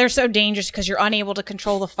 like, they're so dangerous because you're unable to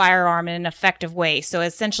control the firearm in an effective way. So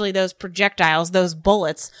essentially those projectiles, those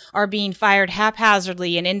bullets, are being fired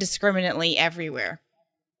haphazardly and indiscriminately everywhere.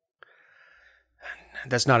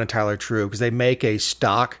 That's not entirely true because they make a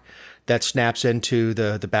stock that snaps into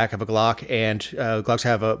the back of a Glock, and Glocks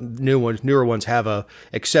have newer ones have a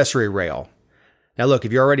accessory rail. Now, look,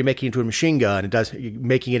 if you're already making it into a machine gun,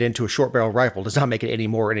 making it into a short barrel rifle does not make it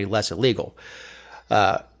any less illegal.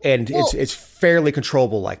 It's fairly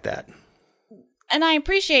controllable like that. And I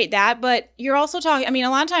appreciate that, but you're also talking, I mean,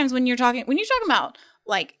 a lot of times when you're talking about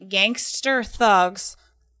like gangster thugs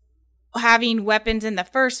having weapons in the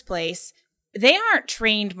first place, they aren't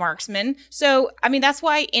trained marksmen. So, I mean, that's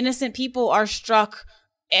why innocent people are struck,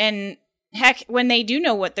 and heck, when they do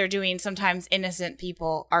know what they're doing, sometimes innocent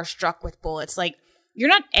people are struck with bullets. Like, you're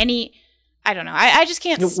not I don't know. I just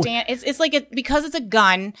can't stand. It's like because it's a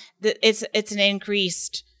gun. It's an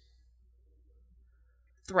increased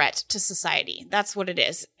threat to society. That's what it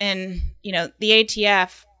is. And the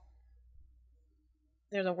ATF,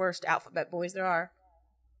 they're the worst alphabet boys there are.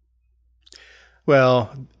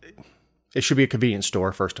 Well, it should be a convenience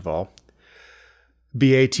store first of all.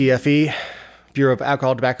 BATFE, Bureau of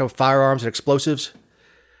Alcohol, Tobacco, Firearms, and Explosives.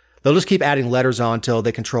 They'll just keep adding letters on until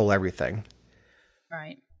they control everything.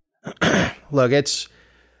 Right. Look,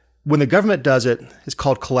 when the government does it, it's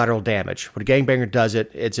called collateral damage. When a gangbanger does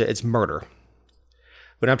it, it's murder.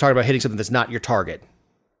 When I'm talking about hitting something that's not your target.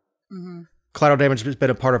 Mm-hmm. Collateral damage has been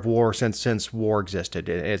a part of war since war existed.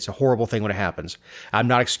 It's a horrible thing when it happens. I'm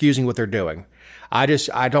not excusing what they're doing. I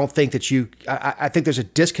don't think that I think there's a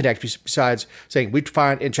disconnect besides saying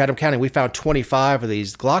in Chatham County, we found 25 of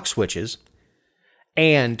these Glock switches,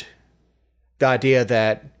 and the idea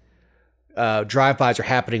that drive-bys are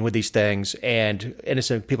happening with these things, and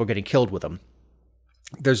innocent people are getting killed with them.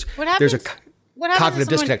 There's a cognitive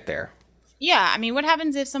disconnect there. Yeah, I mean, what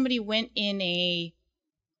happens if somebody went in a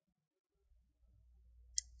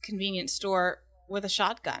convenience store with a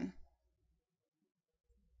shotgun?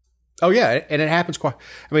 Oh yeah, and it happens quite.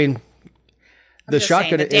 I mean, the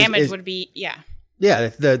shotgun the damage would be Yeah,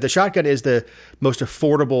 the shotgun is the most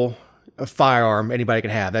affordable firearm anybody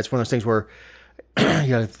can have. That's one of those things where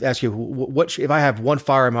ask you what if I have one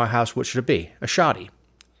firearm in my house, what should it be? A shotty.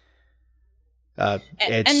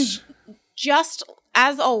 And just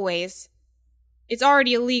as always, it's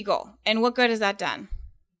already illegal. And what good has that done?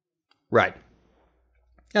 Right.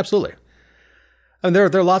 Absolutely. And there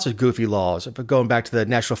are lots of goofy laws, going back to the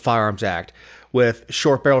National Firearms Act, with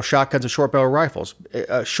short barrel shotguns and short barrel rifles.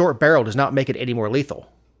 A short barrel does not make it any more lethal.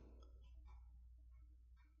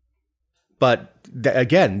 But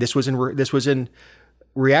again, this was in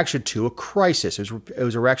reaction to a crisis. It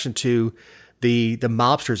was a reaction to the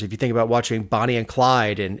mobsters. If you think about watching Bonnie and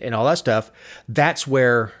Clyde and all that stuff, that's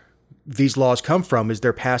where these laws come from. Is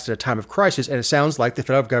they're passed at a time of crisis, and it sounds like the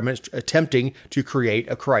federal government is attempting to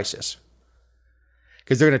create a crisis.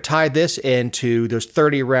 Because they're going to tie this into those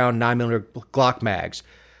 30-round 9mm Glock mags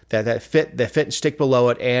that fit and stick below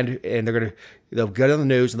it, and they'll go on the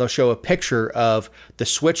news and they'll show a picture of the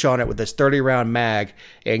switch on it with this 30-round mag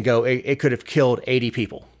and go, it could have killed 80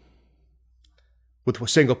 people with a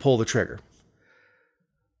single pull of the trigger.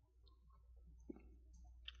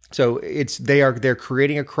 So they're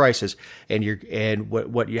creating a crisis, and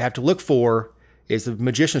what you have to look for is the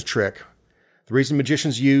magician's trick. The reason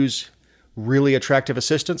magicians use really attractive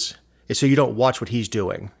assistants is so you don't watch what he's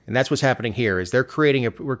doing. And that's what's happening here, is we're creating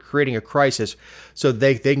a crisis so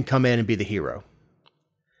they can come in and be the hero.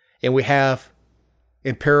 And we have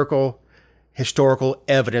empirical, historical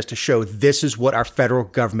evidence to show this is what our federal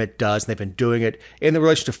government does, and they've been doing it in the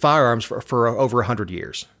relation to firearms for over 100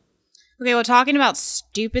 years. Okay, well, talking about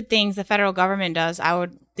stupid things the federal government does, I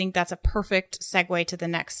would think that's a perfect segue to the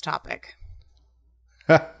next topic.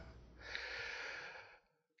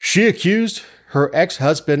 She accused her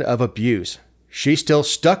ex-husband of abuse. She's still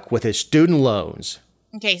stuck with his student loans.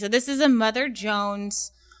 Okay, so this is a Mother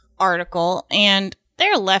Jones article, and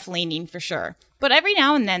they're left-leaning for sure. But every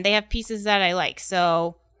now and then they have pieces that I like,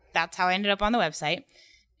 so that's how I ended up on the website.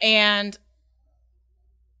 And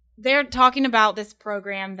they're talking about this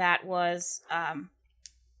program that was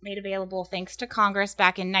made available thanks to Congress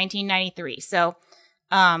back in 1993. So,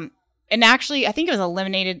 and actually, I think it was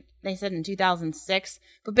eliminated, they said, in 2006.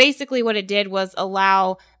 But basically what it did was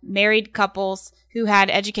allow married couples who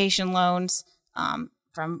had education loans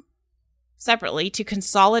from separately to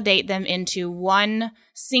consolidate them into one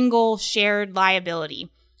single shared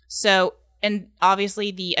liability. So, and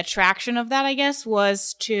obviously the attraction of that, I guess,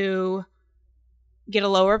 was to get a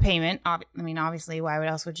lower payment. I mean, obviously, why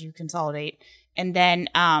else would you consolidate? And then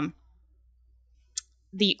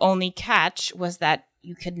the only catch was that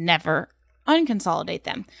you could never unconsolidate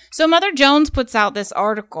them. So Mother Jones puts out this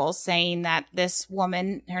article saying that this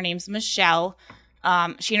woman, her name's Michelle,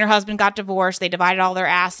 she and her husband got divorced. They divided all their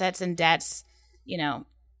assets and debts,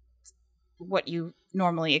 what you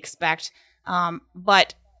normally expect.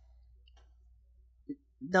 But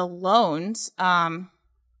the loans, I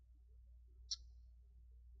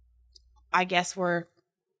guess, were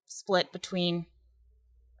split between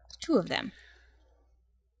the two of them.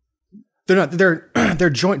 They're not. They're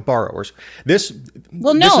joint borrowers. They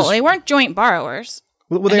weren't joint borrowers.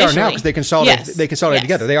 Well, they are now because they consolidate. Yes. They consolidate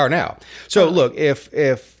together. They are now. So look,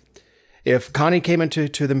 if Connie came into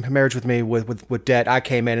the marriage with me with debt, I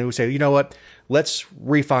came in and we say, you know what? Let's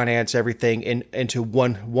refinance everything into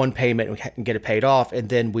one payment and get it paid off, and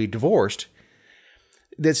then we divorced.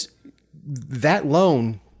 That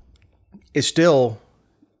loan is still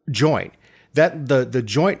joint. That the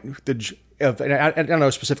joint and I don't know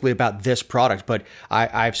specifically about this product, but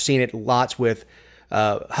I've seen it lots with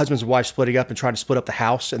husbands and wives splitting up and trying to split up the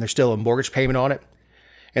house, and there's still a mortgage payment on it.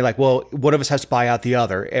 And like, well, one of us has to buy out the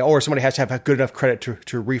other, or somebody has to have good enough credit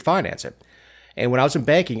to refinance it. And when I was in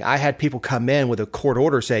banking, I had people come in with a court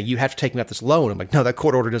order saying, you have to take me out this loan. I'm like, no, that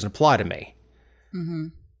court order doesn't apply to me. Mm-hmm.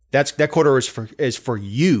 That court order is for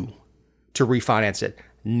you to refinance it,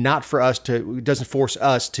 not for us to. It doesn't force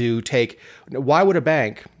us to take. Why would a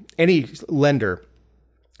bank, any lender,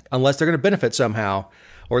 unless they're going to benefit somehow,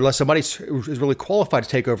 or unless somebody is really qualified to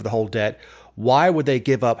take over the whole debt, why would they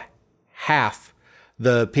give up half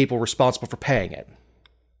the people responsible for paying it?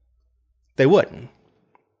 They wouldn't.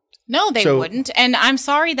 No, they wouldn't. And I'm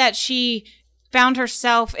sorry that she found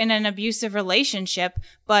herself in an abusive relationship,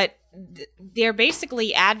 but they're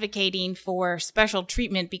basically advocating for special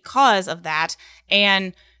treatment because of that.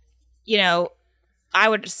 And, you know, I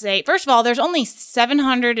would say, first of all, there's only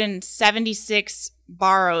 776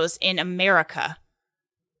 borrows in America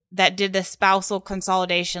that did the spousal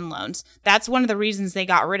consolidation loans. That's one of the reasons they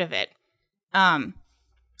got rid of it.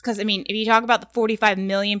 Because, I mean, if you talk about the 45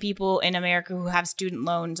 million people in America who have student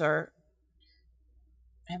loans or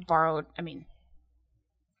have borrowed, I mean,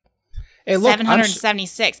 and look,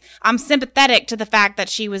 776. I'm sympathetic to the fact that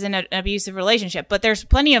she was in an abusive relationship, but there's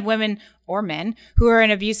plenty of women or men who are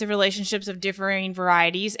in abusive relationships of differing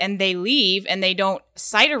varieties, and they leave and they don't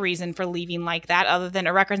cite a reason for leaving like that other than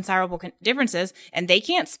irreconcilable differences, and they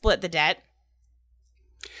can't split the debt.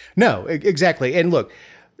 No, exactly. And look,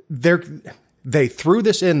 they threw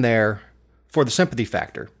this in there for the sympathy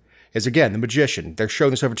factor. Is again, the magician. They're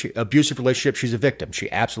showing this over to abusive relationship. She's a victim.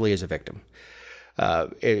 She absolutely is a victim.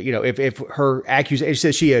 You know, if her accusation, it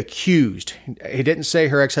says she accused. He didn't say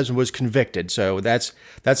her ex-husband was convicted. So that's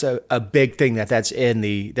a big thing that's in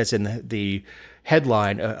the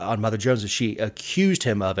headline on Mother Jones, is she accused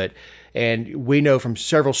him of it. And we know from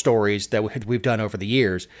several stories that we've done over the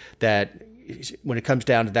years that when it comes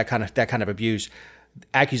down to that kind of abuse,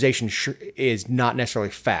 accusation is not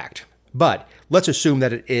necessarily fact. But let's assume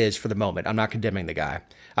that it is for the moment. I'm not condemning the guy.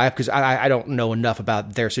 Because I don't know enough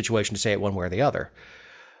about their situation to say it one way or the other.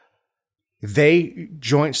 They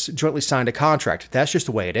jointly signed a contract. That's just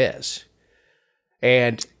the way it is.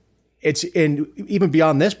 And it's even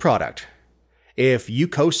beyond this product. If you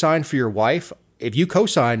co-sign for your wife, if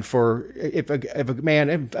a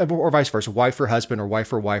man, or vice versa, wife for husband or wife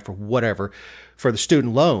for wife or whatever, for the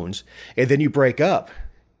student loans, and then you break up,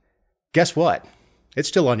 guess what? It's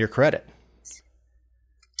still on your credit.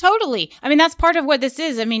 Totally. I mean, that's part of what this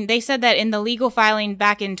is. I mean, they said that in the legal filing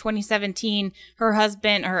back in 2017,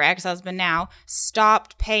 her ex-husband now,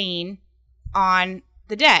 stopped paying on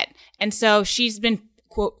the debt. And so she's been,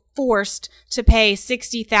 quote, forced to pay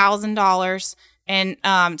 $60,000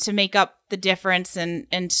 and to make up the difference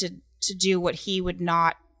and to do what he would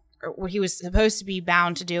not, or what he was supposed to be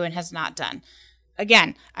bound to do and has not done.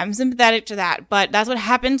 Again, I'm sympathetic to that, but that's what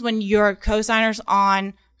happens when your co-signers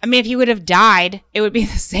on. I mean, if he would have died, it would be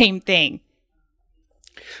the same thing.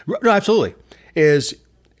 No, absolutely. Is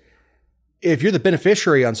if you're the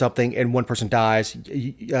beneficiary on something and one person dies,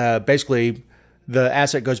 basically the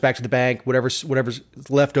asset goes back to the bank. Whatever's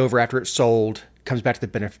left over after it's sold comes back to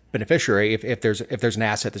the beneficiary. If there's an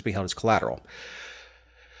asset that's being held as collateral.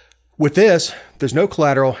 With this, there's no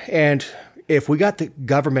collateral, and if we got the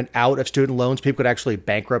government out of student loans, people could actually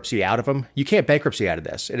bankruptcy out of them. You can't bankruptcy out of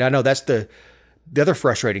this, and I know that's the other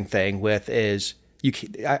frustrating thing with is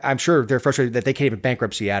I'm sure they're frustrated that they can't even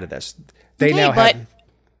bankruptcy out of this. They now have. But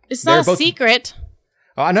it's not a secret.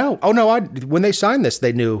 Oh, I know. Oh no! When they signed this,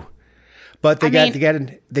 they knew, but they got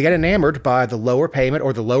enamored by the lower payment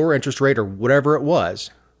or the lower interest rate or whatever it was.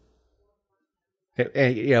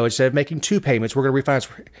 And you know, instead of making two payments, we're going to refinance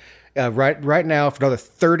right now for another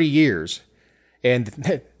 30 years.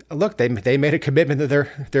 And look, they made a commitment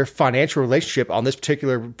that their financial relationship on this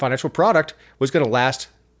particular financial product was going to last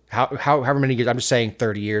however many years. I'm just saying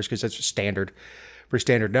 30 years because that's pretty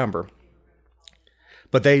standard number.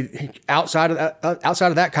 But they outside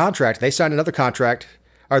of that contract, they signed another contract,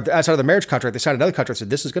 or outside of the marriage contract, they signed another contract that said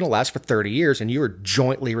this is going to last for 30 years, and you are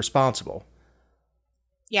jointly responsible.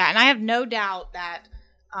 Yeah, and I have no doubt that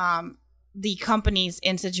the companies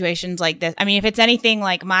in situations like this, I mean, if it's anything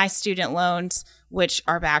like my student loans, which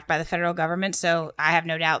are backed by the federal government, so I have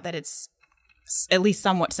no doubt that it's at least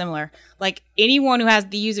somewhat similar. Like anyone who has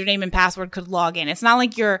the username and password could log in. It's not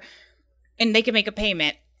like and they can make a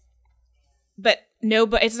payment, but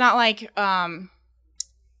it's not like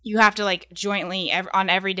you have to like jointly on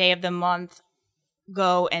every day of the month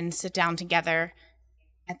go and sit down together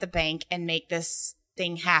at the bank and make this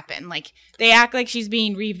thing happen. Like they act like she's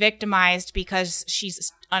being re-victimized because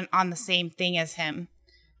she's on the same thing as him.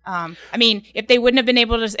 I mean, if they wouldn't have been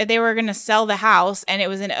able to, if they were going to sell the house and it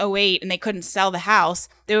was in 2008 and they couldn't sell the house,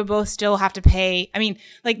 they would both still have to pay. I mean,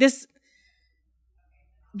 like this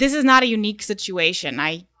is not a unique situation.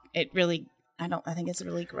 I think it's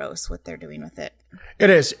really gross what they're doing with it. It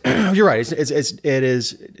is. You're right. It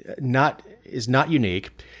is not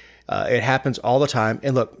unique. It happens all the time.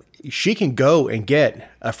 And look, she can go and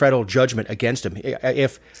get a federal judgment against him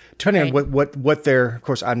if, depending on what their. Of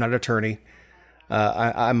course, I'm not an attorney.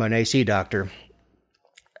 I'm an AC doctor.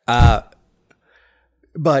 But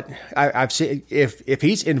I've seen if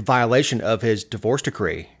he's in violation of his divorce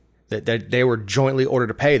decree, that they were jointly ordered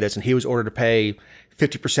to pay this, and he was ordered to pay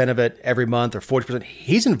 50% of it every month or 40%.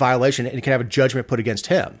 He's in violation and can have a judgment put against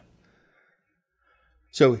him.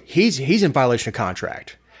 So he's in violation of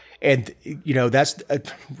contract. And, that's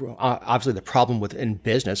obviously the problem in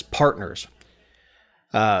business partners.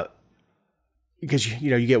 Because,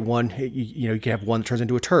 you get one, you can have one that turns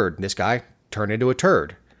into a turd. And this guy turned into a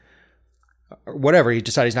turd. Or whatever, he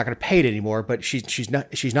decided he's not going to pay it anymore, but she's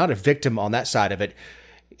not a victim on that side of it.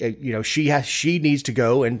 She needs to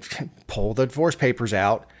go and pull the divorce papers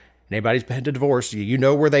out. And anybody's been to divorce, you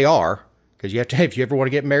know where they are, because if you ever want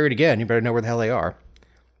to get married again, you better know where the hell they are.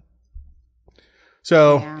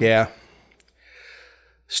 So, yeah.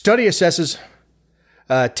 Study assesses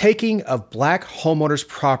taking of black homeowners'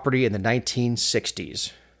 property in the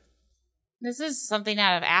 1960s. This is something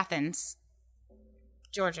out of Athens,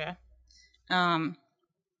 Georgia. I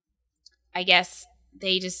guess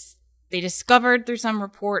they discovered through some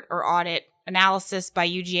report or audit analysis by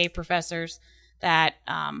UGA professors that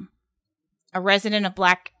a resident of a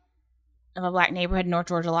black neighborhood in North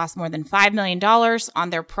Georgia lost more than $5 million on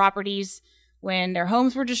their properties when their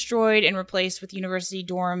homes were destroyed and replaced with university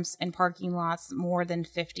dorms and parking lots more than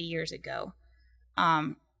 50 years ago.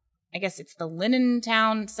 I guess it's the Linen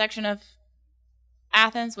Town section of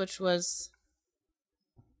Athens, which was...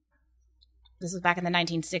 This was back in the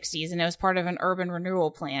 1960s, and it was part of an urban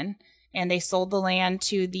renewal plan. And they sold the land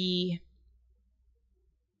to they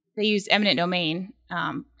used eminent domain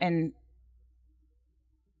and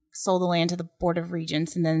sold the land to the Board of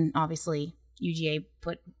Regents. And then obviously UGA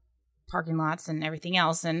put parking lots and everything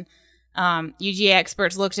else. And UGA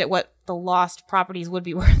experts looked at what the lost properties would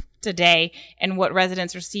be worth today and what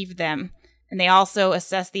residents received them. And they also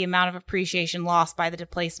assessed the amount of appreciation lost by the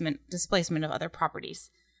displacement of other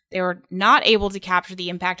properties. They were not able to capture the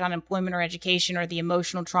impact on employment or education or the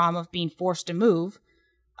emotional trauma of being forced to move.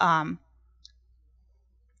 I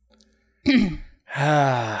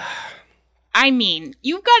mean,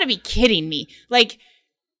 you've got to be kidding me. Like,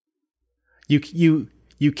 you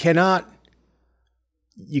cannot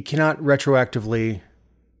retroactively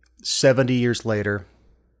 70 years later,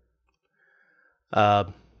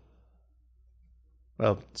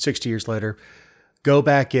 60 years later, go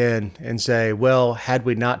back in and say, well, had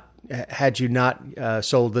you not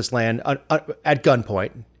sold this land at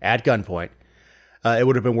gunpoint, it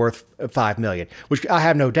would have been worth $5 million, which I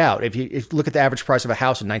have no doubt. If you look at the average price of a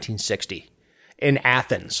house in 1960 in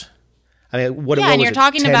Athens, I mean, what and was you're it?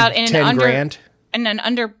 talking 10, about 10 grand in an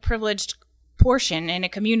underprivileged portion in a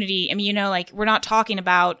community. I mean, we're not talking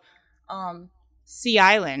about Sea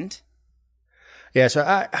Island. Yeah, so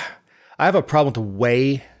I have a problem with the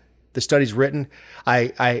way the study's written.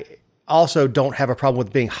 I also don't have a problem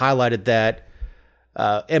with being highlighted that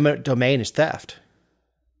eminent domain is theft.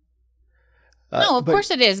 No, of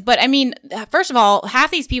course it is. But I mean, first of all, half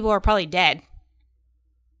these people are probably dead.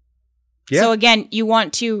 Yeah. So again, you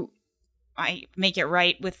want to make it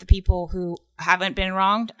right with the people who haven't been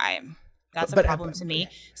wronged. That's a problem to me.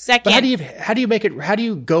 Second, how do you make it? How do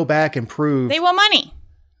you go back and prove they want money?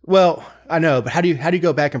 Well, I know, but how do you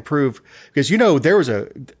go back and prove? Because there was a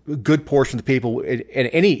good portion of the people in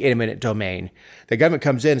any eminent domain. The government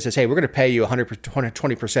comes in and says, "Hey, we're going to pay you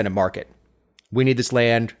 120% of market. We need this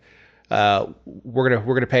land. We're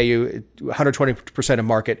gonna pay you 120% of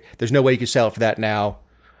market. There's no way you can sell it for that now.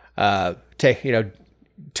 Take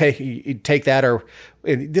that, or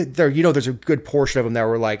there's a good portion of them that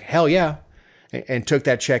were like, hell yeah, and took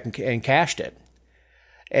that check and cashed it.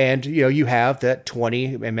 And, you have that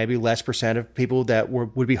 20 and maybe less percent of people that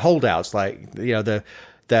would be holdouts. Like, the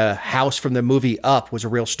house from the movie Up was a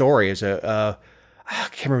real story. It's I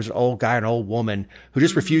can't remember, it was an old guy and an old woman who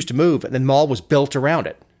just refused to move. And the mall was built around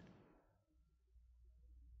it.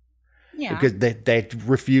 Yeah. Because they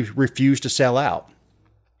refused to sell out.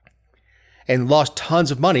 And lost tons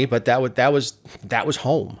of money, but that was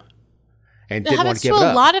home. And didn't want to give it up.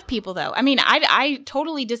 To a lot of people, though. I mean, I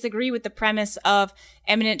totally disagree with the premise of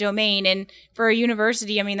eminent domain. And for a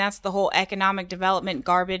university, I mean, that's the whole economic development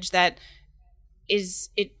garbage that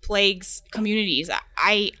it plagues communities.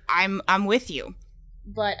 I'm with you.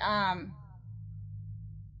 But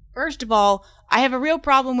first of all, I have a real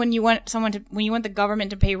problem when you want the government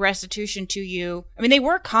to pay restitution to you. I mean, they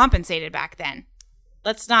were compensated back then.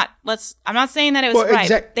 I'm not saying that it was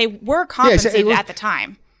right. They were compensated at the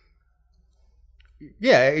time.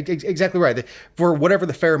 Yeah, exactly right. For whatever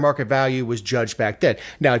the fair market value was judged back then.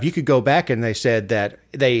 Now, if you could go back and they said that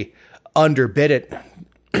they underbid it,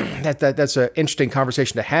 that's an interesting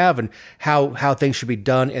conversation to have, and how things should be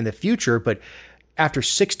done in the future. But after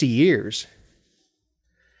 60 years,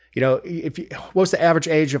 what's the average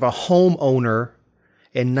age of a homeowner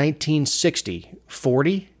in 1960?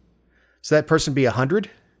 40? So that person be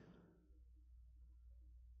 100?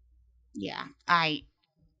 Yeah,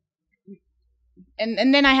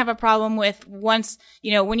 And then I have a problem with once,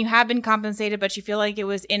 when you have been compensated, but you feel like it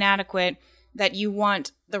was inadequate, that you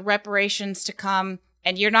want the reparations to come,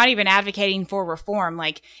 and you're not even advocating for reform.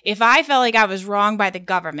 Like, if I felt like I was wronged by the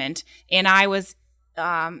government and I was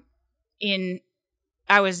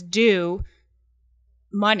due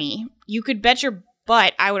money, you could bet your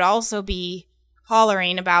butt I would also be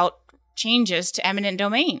hollering about changes to eminent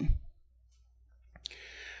domain.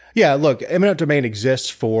 Yeah, look, eminent domain exists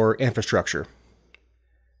for infrastructure.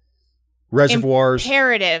 Reservoirs.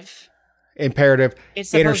 Imperative.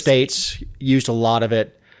 Interstates used a lot of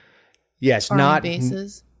it. Yes, not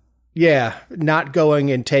bases. Yeah, not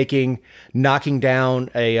going and knocking down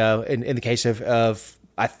in the case of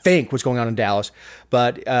I think what's going on in Dallas,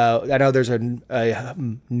 but I know there's a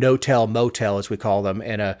no-tell motel, as we call them,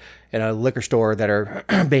 in a liquor store that are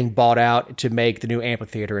being bought out to make the new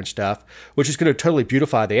amphitheater and stuff, which is going to totally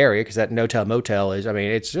beautify the area, because that no-tell motel is, I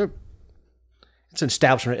mean, it's an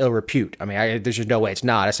establishment of ill repute. I mean, there's just no way it's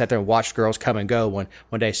not. I sat there and watched girls come and go one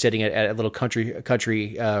day sitting at a little country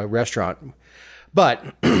restaurant. But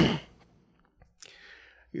the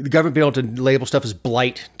government being able to label stuff as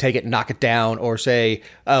blight, take it, knock it down, or say,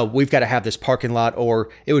 oh, we've got to have this parking lot, or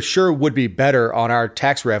it would be better on our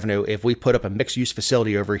tax revenue if we put up a mixed-use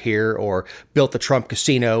facility over here, or built the Trump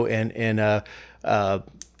casino in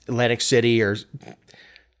Atlantic City, or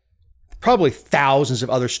probably thousands of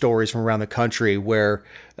other stories from around the country where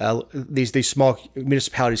these small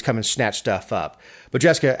municipalities come and snatch stuff up. But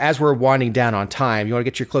Jessica, as we're winding down on time, you want to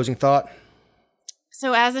get your closing thought?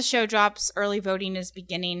 So as the show drops, early voting is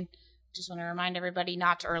beginning. Just want to remind everybody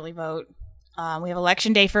not to early vote. We have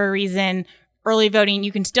Election Day for a reason. Early voting,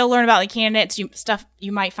 you can still learn about the candidates, stuff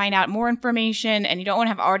you might find out more information, and you don't want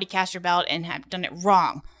to have already cast your ballot and have done it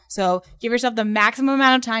wrong. So give yourself the maximum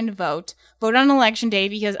amount of time to vote. Vote on Election Day,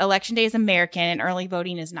 because Election Day is American and early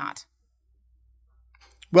voting is not.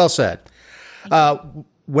 Well said.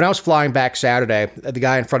 When I was flying back Saturday, the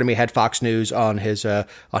guy in front of me had Fox News on his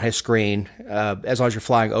screen. As long as you're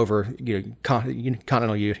flying over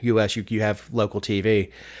continental U.S., you have local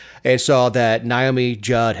TV, and saw that Naomi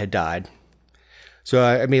Judd had died. So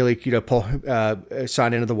I immediately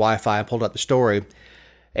signed into the Wi-Fi and pulled up the story.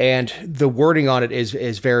 And the wording on it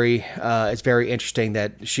is very interesting,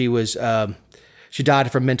 that she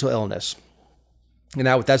died from mental illness, and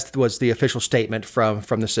that was the official statement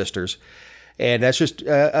from the sisters, and that's just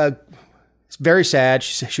it's very sad.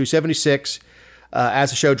 She was 76.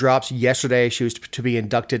 As the show drops yesterday, she was to be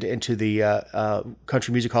inducted into the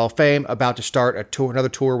Country Music Hall of Fame. About to start another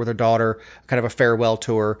tour with her daughter, kind of a farewell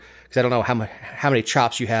tour, because I don't know how many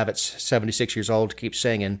chops you have at 76 years old to keep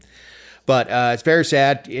singing. But it's very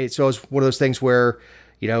sad. It's always one of those things where,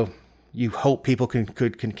 you hope people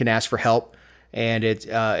can ask for help, and it's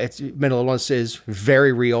mental illness is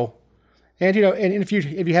very real. And and if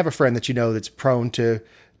you have a friend that that's prone to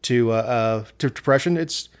depression,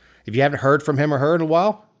 if you haven't heard from him or her in a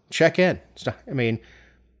while, check in. It's not,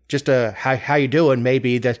 just how you doing?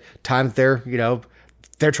 Maybe the time that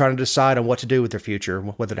they're trying to decide on what to do with their future,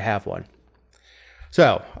 whether to have one.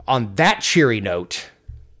 So on that cheery note.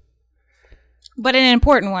 But an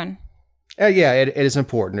important one. Yeah, it is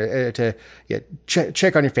important to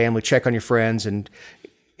check on your family, check on your friends, and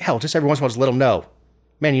hell, just every once in a while, just let them know.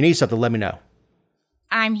 Man, you need something, let me know.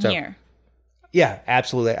 I'm here. Yeah,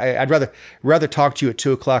 absolutely. I'd rather talk to you at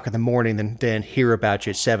 2:00 in the morning than hear about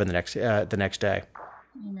you at 7 the next day.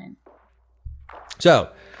 Amen. So,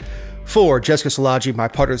 for Jessica Szilagyi, my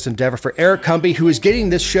partner in this endeavor, for Eric Cumby, who is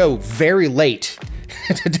getting this show very late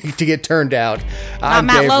to get turned out, I'm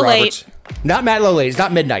Dave Roberts. Not Matt Low Late. It's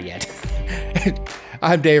not midnight yet.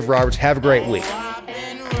 I'm Dave Roberts. Have a great week.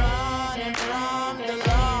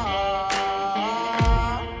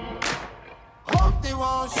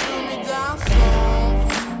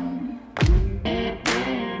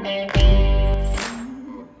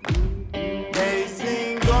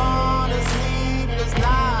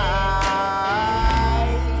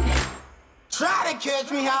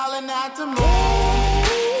 Catch me howling at the moon.